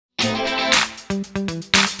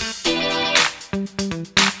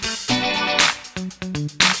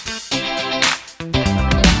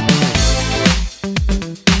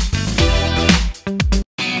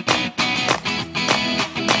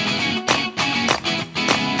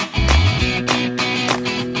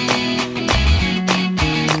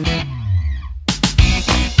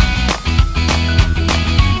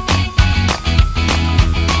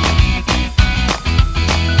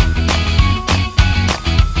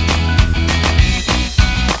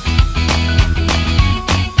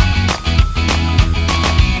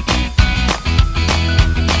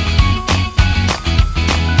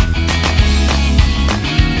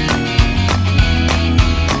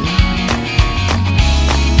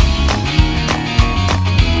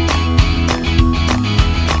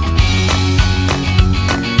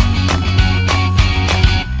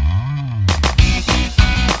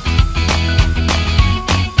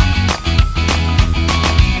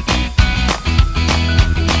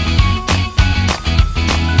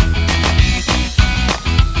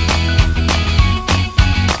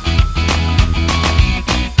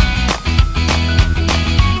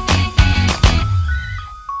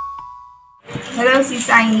Hello, Sis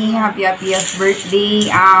Aini. Happiest birthday.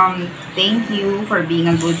 Thank you for being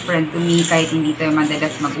a good friend to me kahit hindi tayo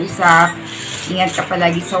madalas mag-usap. Ingat ka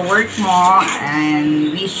palagi sa work mo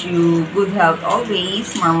and wish you good health always.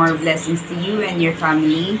 More blessings to you and your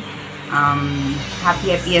family.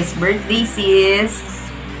 Happiest birthday, sis.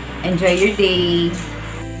 Enjoy your day.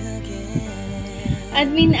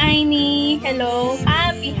 Admin Aini, hello!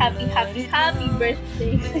 Happy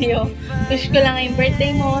birthday sa'yo! Wish ko lang yung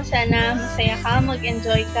birthday mo. Sana masaya ka,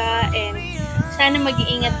 mag-enjoy ka, and sana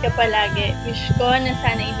mag-iingat ka palagi. Wish ko na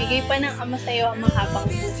sana ibigay pa ng Ama sa'yo ang mahabang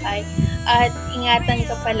buhay at ingatan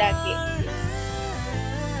ka palagi.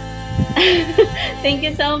 Thank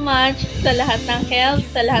you so much sa lahat ng help,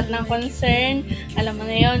 sa lahat ng concern. Alam mo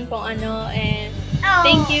na yun kung ano, and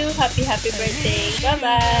thank you! Happy birthday!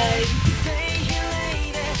 Bye-bye!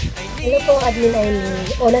 Hello po, Admin Aini.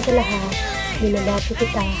 Una sa lahat, binabati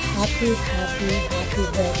kita. Happy birthday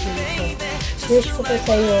po. Wish ko po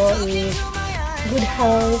sa iyo is good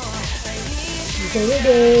health, enjoy your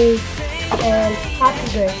day, and happy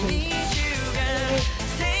birthday.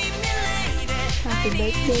 Happy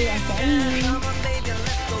birthday, Ate Aini.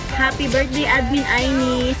 Happy birthday, Admin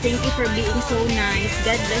Aini. Thank you for being so nice.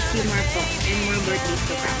 God bless you more po, and more birthdays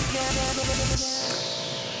to come.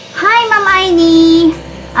 Hi, Ma'am Aini.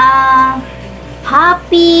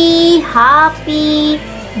 Happy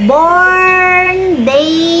born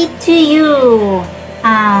day to you.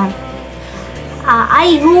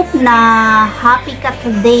 I hope na happy ka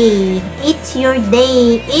today. It's your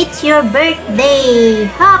day. It's your birthday.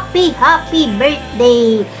 Happy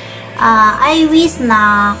birthday. I wish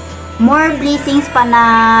na more blessings pa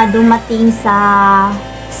na dumating sa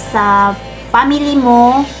family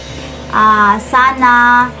mo.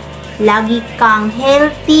 Sana lagi kang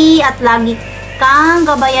healthy at lagi kang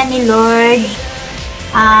gabayan ni Lord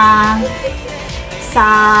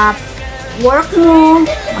sa work mo.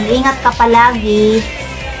 Mag-ingat ka palagi.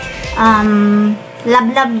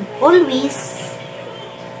 Love always.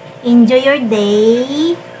 Enjoy your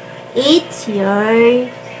day. It's your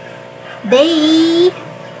day.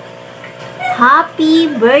 Happy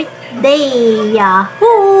birthday.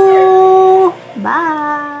 Yahoo!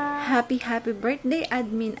 Bye! Happy birthday,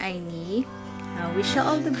 Admin Aini. Wish you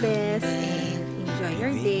all the best and enjoy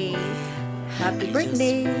your day. Happy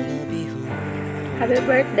birthday! Happy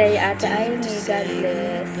birthday, Ate Aini. God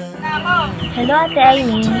bless. Hello, Ate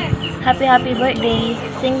Aini. Happy birthday.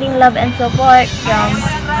 Sending love and support from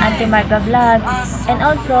Auntie Marga Vlog and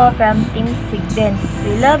also from Team Sigden.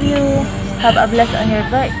 We love you. Have a blast on your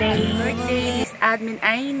birthday. Birthday is Admin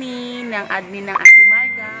Aini ng admin ng Auntie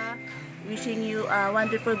Marga. Wishing you a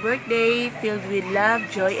wonderful birthday filled with love,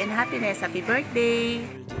 joy, and happiness. Happy birthday!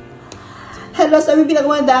 Hello sa aming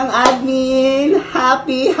pinagmandang admin!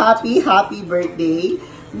 Happy birthday!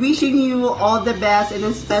 Wishing you all the best and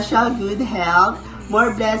a special good health,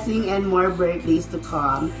 more blessing, and more birthdays to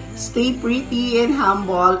come. Stay pretty and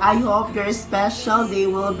humble. I hope your special day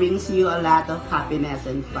will bring you a lot of happiness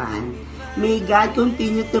and fun. May God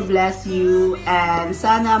continue to bless you and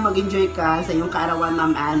sana mag-enjoy ka sa iyong kaarawan,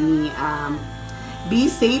 Ma'am Annie. Be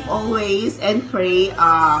safe always and pray.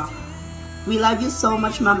 We love you so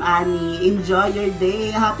much, Ma'am Annie. Enjoy your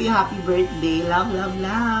day. Happy birthday.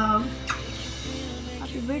 Love.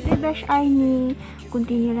 Happy birthday, Besh Aini.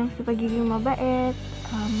 Continue lang sa pagiging mabait,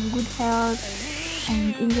 good health,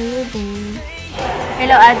 and enjoy your day.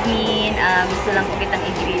 Hello, Admin. Gusto lang po kitang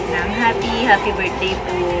i-greet ng happy birthday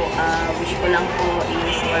po. Wish ko lang po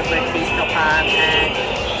is more birthdays to come and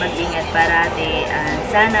mag-ingat parati.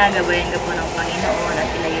 Sana gabayan ka po ng Panginoon at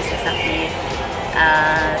ilayo sa sakit.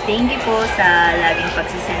 Thank you po sa laging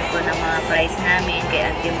pagsisend po ng mga prize namin kay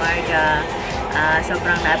Auntie Marga.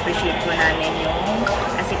 Sobrang na-appreciate po namin yung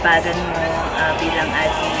kasipagan mo bilang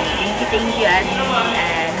admin. Thank you admin,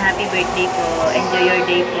 and happy birthday po. Enjoy your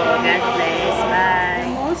day po. God bless. Bye.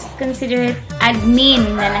 Most considerate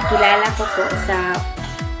admin na nakilala ko po sa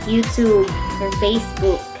YouTube or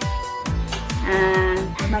Facebook.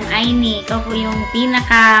 Ma'am Aini, ikaw po yung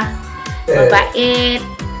pinaka mabait.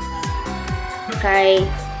 Kay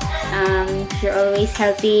you're always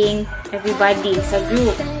helping everybody sa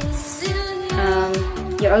group.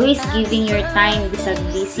 You're always giving your time bisag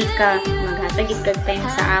busy ka. Maghatagid kag time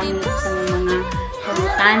sa amin sa mga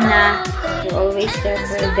kamutana. You're always there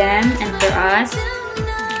for them and for us.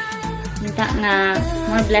 Minta nga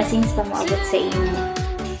more blessings pa moabot sa inyo.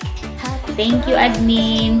 Thank you,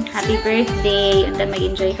 admin. Happy birthday. Unda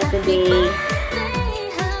mag-enjoy ka today.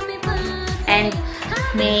 And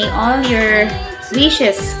may all your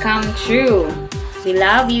wishes come true. We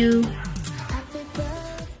love you.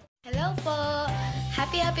 Hello po.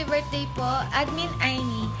 Happy birthday po, Admin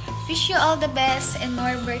Aini. Wish you all the best and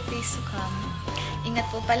more birthdays to come. Ingat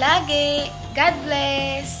po palagi. God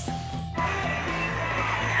bless.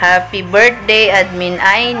 Happy birthday, Admin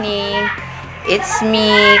Aini. It's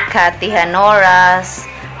me, Cathy Hanoras.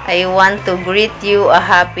 I want to greet you a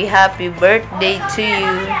happy birthday to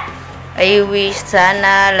you. I wish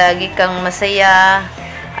sana lagi kang masaya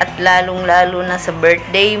at lalong-lalo na sa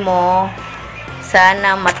birthday mo.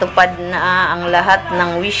 Sana matupad na ang lahat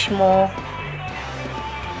ng wish mo.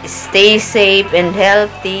 Stay safe and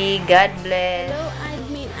healthy. God bless. Hello,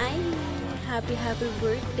 Admin Aini. Happy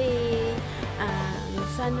birthday.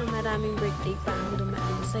 Sana maraming birthday pa ang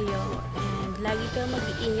dumaan sa'yo. And lagi kang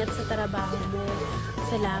mag-iingat sa trabaho mo.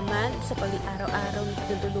 Salamat sa pag-araw-araw na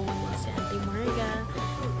tutulungan mo si Auntie Marga.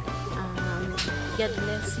 God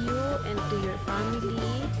bless you and to your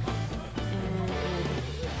family. And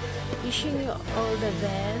wishing you all the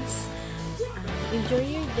best. Enjoy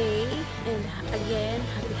your day. And again,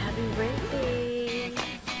 happy birthday.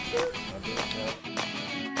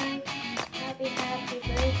 Happy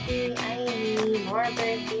birthday, Aini. More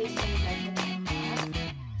birthdays and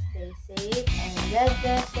stay safe and God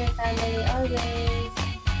bless your family always.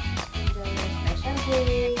 Enjoy your special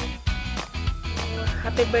day.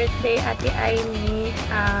 Happy birthday, Ate Aini.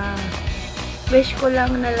 Wish ko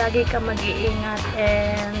lang na lagi ka mag-iingat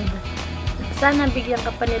and sana bigyan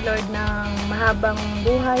ka pa ni Lord ng mahabang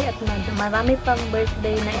buhay at marami pang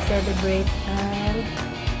birthday na i-celebrate. And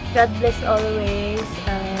God bless always.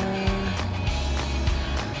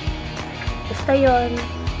 Basta yun.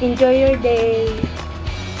 Enjoy your day.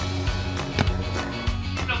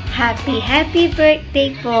 Happy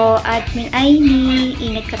birthday po, Admin Aini.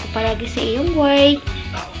 Ingat ka po palagi sa iyong work.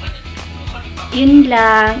 Yun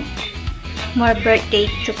lang. More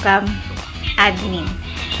birthday to come, Admin.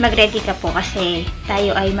 Mag-ready ka po kasi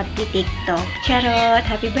tayo ay magti-TikTok. Charot!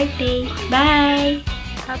 Happy birthday! Bye!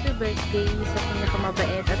 Happy birthday sa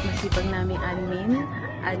pinakamabait at masipag naming Admin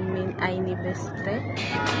Aini Bestre.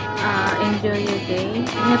 Enjoy your day.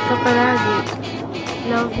 Ingat ka palagi.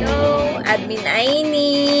 Love you. Hello, Admin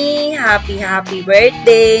Aini. Happy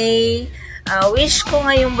birthday. Wish ko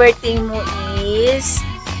ngayong birthday mo is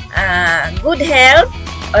good health,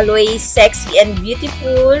 always sexy and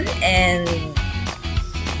beautiful, and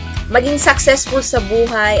maging successful sa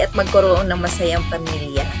buhay at magkaroon ng masayang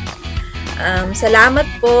pamilya. Salamat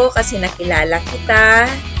po kasi nakilala kita.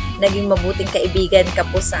 Naging mabuting kaibigan ka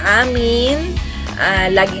po sa amin.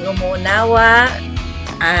 Laging umuunawa.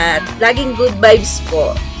 At laging good vibes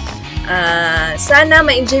po. Sana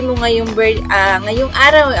ma-enjoy mo ngayong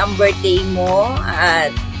araw ang birthday mo. At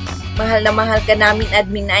mahal na mahal ka namin,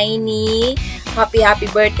 Admin Aini. Happy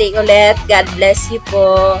birthday ulit. God bless you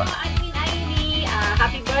po. Admin Aini,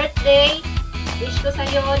 happy birthday. Wish ko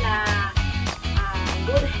sa'yo na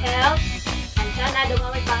good health. And sana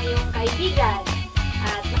dumami pang iyong kaibigan.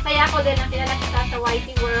 At masaya ko din ang kilala kita sa YT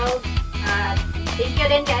World. At thank you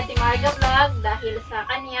din kay Auntie Marga Vlog dahil sa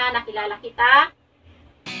kanya nakilala kita.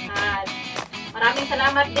 At maraming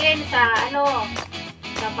salamat din sa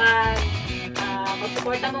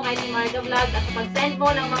pag-suporta mo kay Auntie Marga Vlog at sa pag-send mo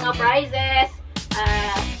ng mga prizes.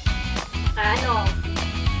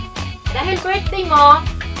 Dahil birthday mo,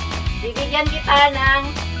 bibigyan kita ng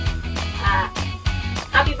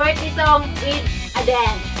happy birthday song with a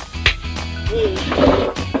dance.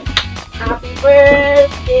 Happy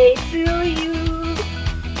birthday to you.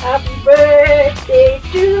 Happy birthday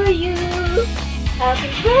to you.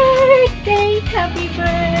 Happy birthday, happy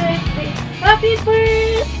birthday, happy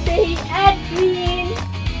birthday, Admin.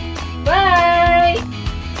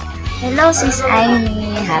 Hello, Sis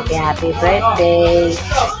Aimee. Happy birthday.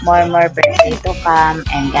 More birthday to come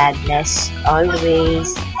and God bless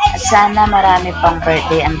always. At sana marami pang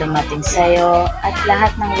birthday ang dumating sa'yo at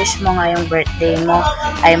lahat ng wish mo ngayong birthday mo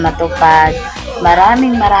ay matupad.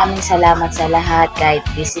 Maraming salamat sa lahat. Kahit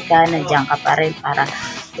busy ka, nandiyan ka pa rin para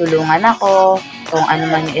tulungan ako. Kung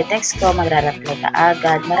ano man yung i-text ko, magra-reply ka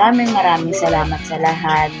agad. Maraming salamat sa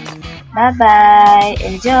lahat. Bye-bye!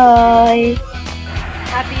 Enjoy!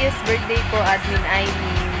 Happiest birthday po, Admin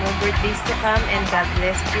Aimee. More birthdays to come and God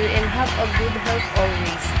bless you and have a good health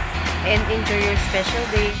always. And enjoy your special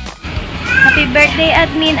day. Happy birthday,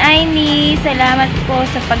 Admin Aimee! Salamat po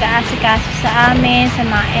sa pag-aasikaso sa amin, sa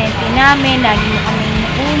mga ente namin. Lagi mo kami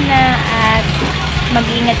inuuna at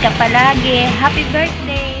mag-iingat ka palagi. Happy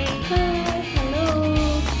birthday! Hello!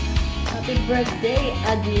 Happy birthday,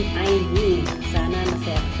 Admin Aimee! Sana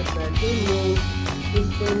masaya ka sa birthday mo. Wish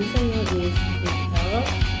ko rin sa'yo is good health.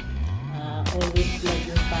 Always love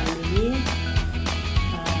your family.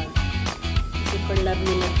 Super love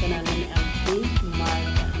ka namin ni Auntie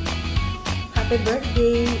Marga. Happy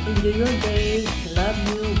birthday! Enjoy your day! Love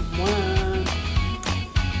you! Mwah!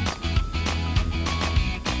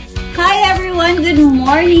 Hi everyone! Good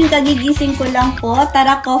morning! Kagigising ko lang po.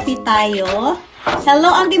 Tara, coffee tayo. Hello,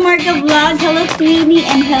 Auntie Marga Vlog. Hello, Queenie.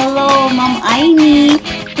 And hello, Ma'am Aimee.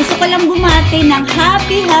 Gusto ko lang bumati ng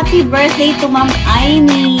happy birthday to Ma'am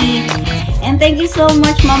Aimee. And thank you so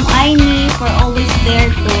much, Ma'am Aimee, for always there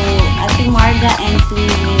to Auntie Marga and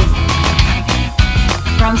Queenie.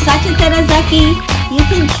 From Sachi Terazaki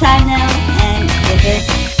YouTube channel, and this is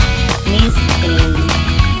Miss A.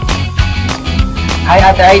 Hi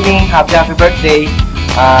Ate Aimee, happy birthday.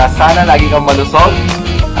 Sana lagi kang malusog.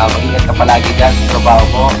 Mag-ingat ka palagi dyan sa trabaho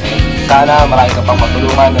mo. Sana marami ka pang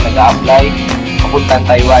matulungan na nag-a-apply papuntang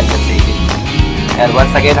Taiwan dyan sa Ilin. And once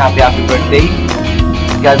again, happy birthday.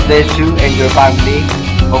 God bless you and your family.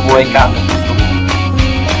 Mabuhay ka ang gusto mo.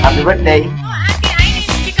 Happy birthday! Ate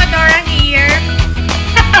Aimee, Chikadora here.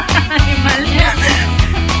 Happy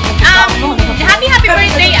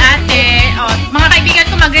birthday, ate. Mga kaibigan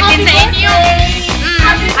ko mag-greet din sa inyo.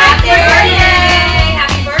 Happy birthday!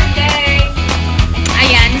 Happy birthday!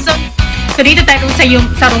 Ayan, so dito tayo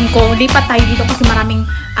sa room ko. Lipat tayo dito kasi maraming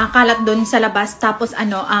kalat doon sa labas. Tapos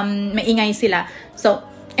maingay sila. So,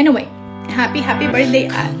 anyway, happy birthday,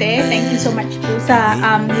 ate. Thank you so much po sa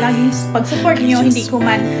laging pag-support niyo. Hindi ko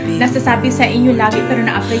man nasasabi sa inyo lagi, pero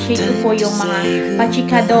na-appreciate ko po yung mga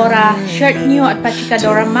pachikadora shirt niyo at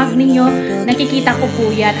pachikadora mug niyo. Nakikita ko po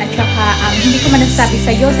yan. At saka hindi ko man nasasabi sa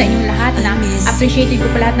iyo, sa inyong lahat, na appreciated ko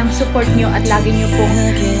po lahat ng support niyo at lagi niyo pong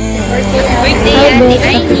birthday, ate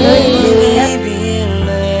Aimee.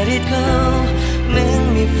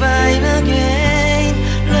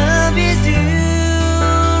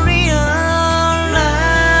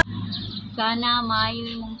 Sana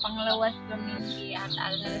maayo mong panglawas community at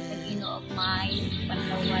alala sa Ginoo of maayo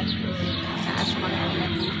panglawas ko sa asmang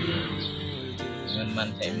community. Ngan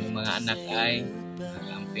man sa imong mga anak ay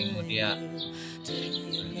nagamping mo diya.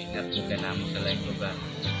 Ingat mo ka namo sa laing lugar.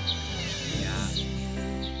 Kaya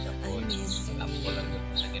sapon ampo lang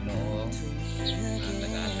sa Ginoo.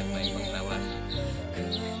 Nag-aasag may panglawas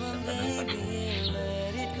sa tanang pag-uwi.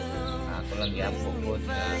 Ako lang giampo po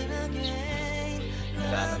sa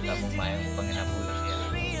nag-aanap na mong mayang panginabulan siya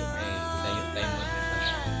ay tayo mo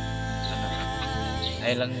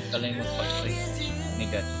ay lang kalay mo pag-pray ni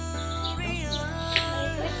God.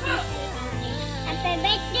 Happy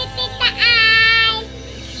birthday, Tita Ay!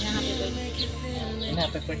 Happy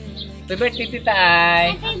birthday, Tita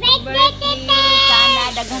Ay! Happy birthday, Tita! Sana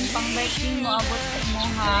daghang pang birthday mo abot mo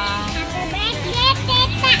ha. Happy birthday,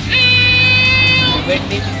 Tita Ay! Happy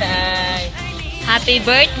birthday, Tita Ay! Happy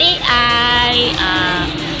birthday, Ay!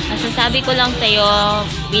 Masasabi ko lang sa'yo,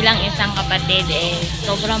 bilang isang kapatid,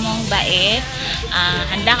 sobrang mong bait.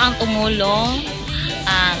 Handa kang tumulong.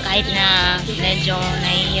 Kahit na medyo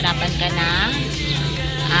nahihirapan ka na.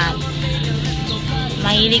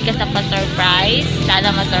 Mahilig ka sa pa-surprise.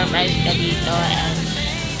 Sana ma-surprise ka dito.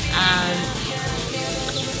 And,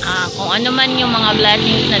 kung ano man yung mga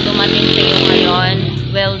blessings na dumating sa'yo ngayon,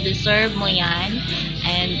 well-deserved mo yan.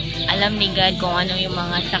 And alam ni God kung ano yung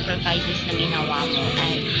mga sacrifices na ginawa mo.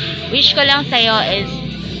 And wish ko lang sa'yo is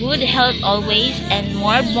good health always and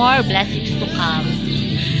more blessings to come.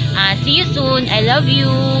 See you soon. I love you.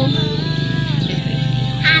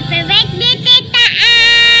 Happy birthday, Tita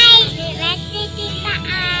Ay! Happy birthday, Tita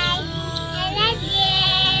Ay! I love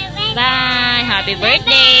you! Bye! Happy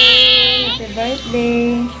birthday! Happy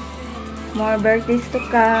birthday! More birthdays to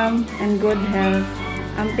come and good health.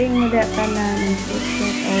 Amping mo da tanan and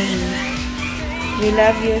success always. We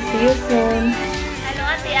love you. See you soon. Hello,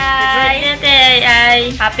 Ate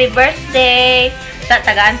Ay. Happy birthday.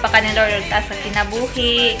 Tagaan pa ka ni Lord sa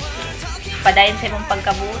kinabuhi. Padayon sa imong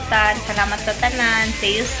pagkabutan. Salamat sa tanan.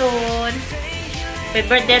 See you soon. Happy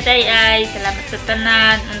birthday ay. Salamat sa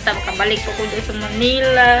tanan. Unta makabalik ko doon sa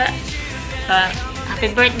Manila. Happy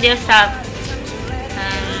birthday sa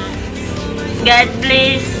God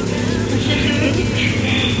bless.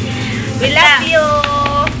 We love you.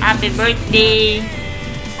 Happy birthday.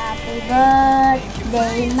 Happy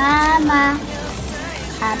birthday, Mama.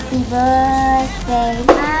 Happy birthday,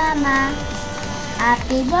 Mama.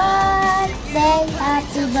 Happy birthday,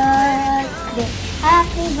 happy birthday,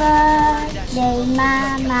 happy birthday,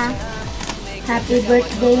 Mama. Happy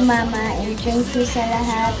birthday, Mama, and thank you sa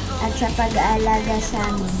lahat at sa pag-aalaga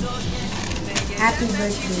sa amin. Happy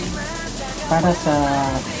birthday. Para sa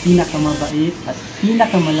pinakamabait at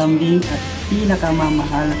pinakamalambing at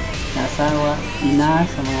pinakamamahal na asawa, ina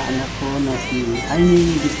sa mga anak ko na si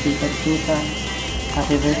Auntie District at Tuta.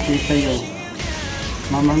 Happy birthday sa iyo.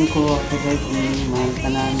 Mamang ko, happy birthday. Mahal ka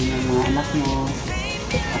namin ng mga anak mo.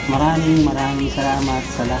 At maraming salamat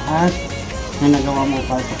sa lahat na nagawa mo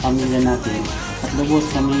para sa pamilya natin. At lubos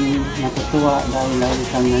kami natutuwa dahil lagi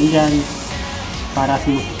kang nandyan para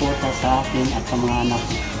sumusuporta sa akin at sa mga anak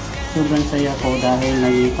ko. Sobrang saya ko dahil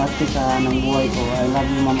naging parte ka ng buhay ko. I love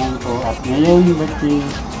you, mamang ko. At ngayon, birthday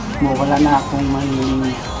mo, wala na akong mahiling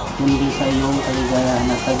kundi sa iyong kaligayahan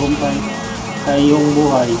at tagumpay sa iyong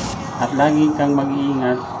buhay. At lagi kang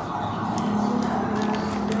mag-iingat.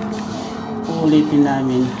 Uulitin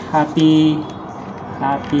namin, happy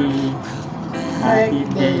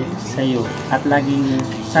day sa iyo. At laging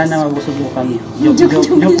sana mabusog mo kami. Joke.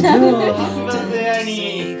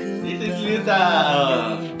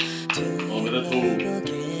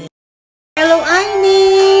 Hello,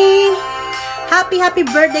 Auntie! Happy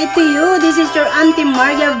birthday to you! This is your Auntie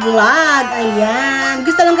Marga vlog. Ayan.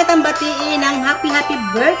 Gusto lang kitang batiin ng happy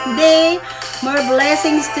birthday. More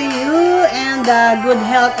blessings to you and good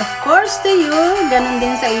health of course to you. Ganon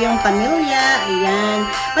din sa iyong pamilya. Ayan.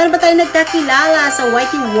 Paano ba tayo nagkakilala sa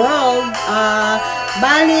Whitey World?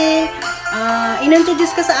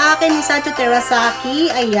 Inintroduce ka sa akin ni Sacho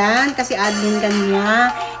Terasaki. Ayan. Kasi admin ka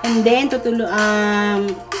niya. And then,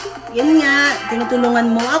 yun nga,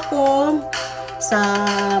 tinutulungan mo ako sa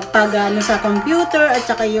sa computer at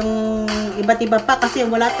saka yung iba't iba pa kasi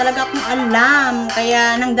wala talaga akong alam.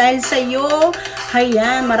 Kaya nang dahil sa iyo,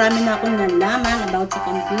 ayan, marami na akong nalaman about sa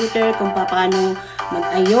computer, kung paano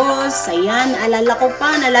mag-ayos. Ayan, alala ko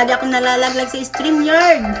pa na lagi akong nalalaglag sa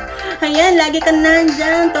StreamYard. Ayan, lagi ka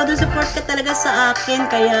nandyan. Todo support ka talaga sa akin.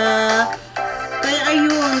 Kaya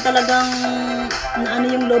ayun, talagang ano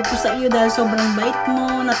yung love ko sa iyo dahil sobrang bait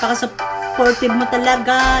mo, napaka-supportive mo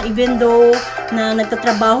talaga, even though na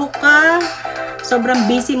nagtatrabaho ka, sobrang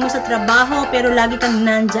busy mo sa trabaho, pero lagi kang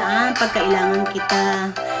nandyan pag kailangan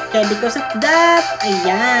kita. Kaya because of that,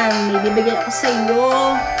 ayan, may bibigay ako sa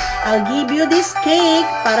iyo. I'll give you this cake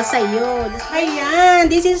para sa iyo. Ayan,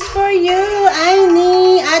 this is for you,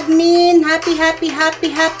 Auntie, admin. Happy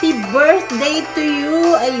birthday to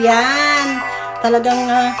you. Ayan. Talagang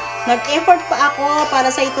nag-effort pa ako para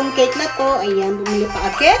sa itong cake na to. Ayan, bumili pa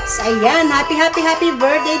agets. Ayan, happy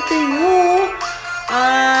birthday to you.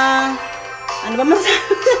 Ano ba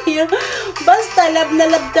masabi sa'yo? Basta love na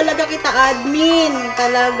love talaga kita, admin.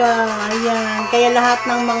 Talaga, ayan. Kaya lahat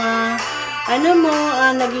ng mga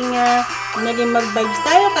naging mag-vibes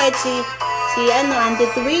tayo kahit si Auntie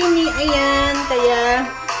Twinnie. Ayan, kaya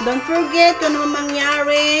don't forget kung ano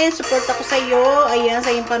mangyari, support ako sa iyo. Ayan, sa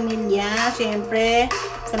iyong pamilya, syempre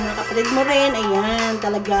sa mga kapatid mo rin. Ayan,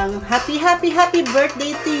 talagang happy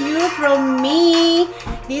birthday to you from me.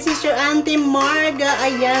 This is your Auntie Marga.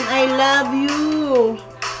 Ayan, I love you.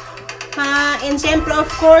 And syempre, of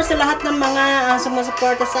course, sa lahat ng mga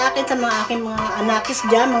sumusuporta sa akin, sa mga aking mga anakis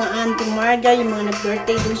dyan, mga Auntie Marga, yung mga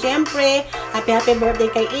nag-birthday din, syempre. Happy birthday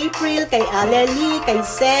kay April, kay Alali, kay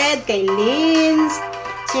Sed, kay Lins.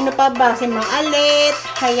 Sino pa ba? Si Maalit.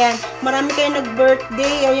 Ayan. Marami kayo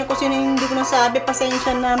nag-birthday. Ayan, kung sino yung hindi ko nasabi,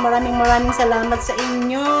 pasensya na. Maraming salamat sa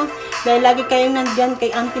inyo. Dahil lagi kayong nandyan kay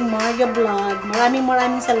Auntie Marga Vlog.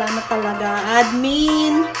 Maraming salamat talaga.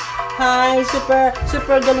 Admin. Hi. Super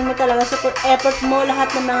galing mo talaga. Super effort mo. Lahat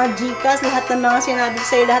ng mga Gcash, lahat ng mga sinabi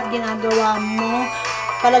sa'yo, lahat ginagawa mo.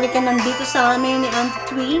 Palagi ka nandito sa amin ni Auntie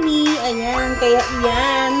Twinnie. Ayan.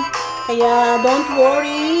 Kaya don't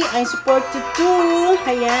worry, I support you too.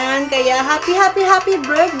 Ayan, kaya happy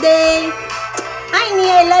birthday.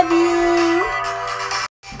 Auntie, I love you.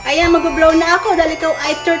 Ayan, mag-blow na ako dahil ikaw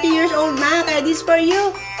ay 30 years old na. Kaya this for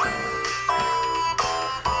you.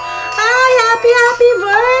 Ay, happy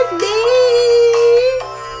birthday.